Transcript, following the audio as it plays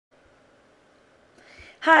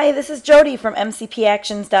Hi, this is Jody from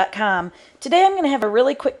mcpactions.com. Today I'm going to have a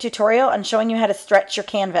really quick tutorial on showing you how to stretch your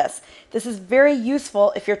canvas. This is very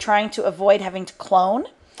useful if you're trying to avoid having to clone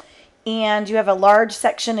and you have a large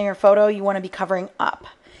section in your photo you want to be covering up.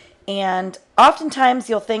 And oftentimes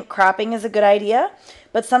you'll think cropping is a good idea,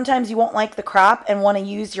 but sometimes you won't like the crop and want to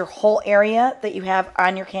use your whole area that you have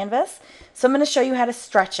on your canvas. So I'm going to show you how to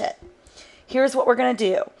stretch it. Here's what we're going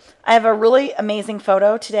to do. I have a really amazing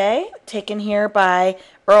photo today taken here by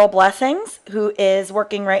Earl Blessings, who is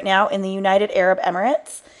working right now in the United Arab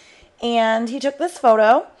Emirates. And he took this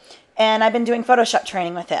photo, and I've been doing Photoshop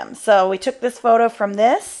training with him. So we took this photo from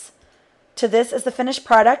this to this as the finished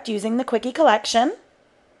product using the Quickie collection.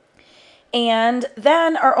 And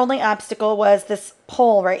then our only obstacle was this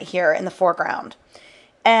pole right here in the foreground.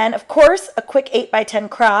 And of course, a quick 8x10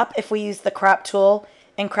 crop, if we use the crop tool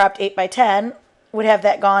and cropped 8x10, would have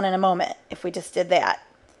that gone in a moment if we just did that.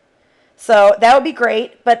 So that would be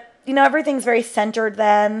great, but you know, everything's very centered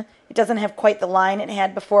then. It doesn't have quite the line it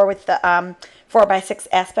had before with the 4:6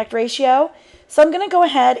 aspect ratio. So I'm going to go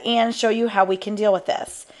ahead and show you how we can deal with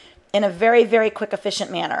this in a very, very quick,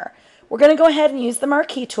 efficient manner. We're going to go ahead and use the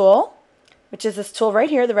marquee tool, which is this tool right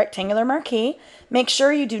here, the rectangular marquee. Make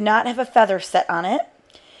sure you do not have a feather set on it.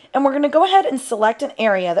 And we're going to go ahead and select an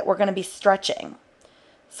area that we're going to be stretching.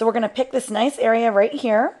 So we're going to pick this nice area right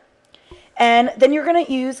here, and then you're going to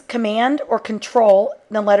use Command or Control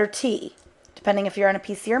and the letter T, depending if you're on a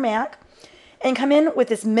PC or Mac, and come in with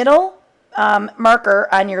this middle marker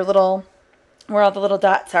on your little, where all the little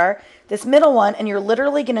dots are, this middle one, and you're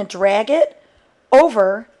literally going to drag it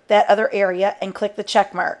over that other area and click the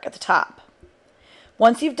check mark at the top.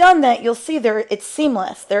 Once you've done that, you'll see there it's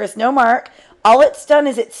seamless. There is no mark. All it's done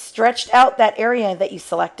is it's stretched out that area that you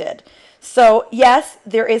selected. So yes,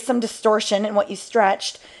 there is some distortion in what you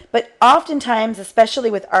stretched, but oftentimes,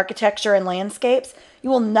 especially with architecture and landscapes,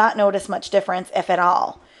 you will not notice much difference, if at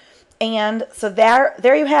all. And so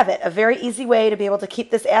there you have it, a very easy way to be able to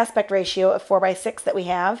keep this aspect ratio of 4:6 that we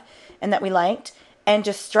have and that we liked, and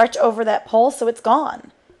just stretch over that pole so it's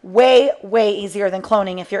gone. Way, way easier than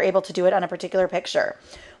cloning if you're able to do it on a particular picture.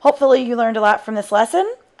 Hopefully you learned a lot from this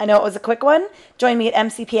lesson. I know it was a quick one. Join me at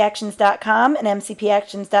mcpactions.com and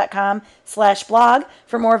mcpactions.com/blog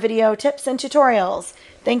for more video tips and tutorials.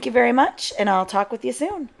 Thank you very much, and I'll talk with you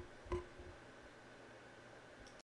soon.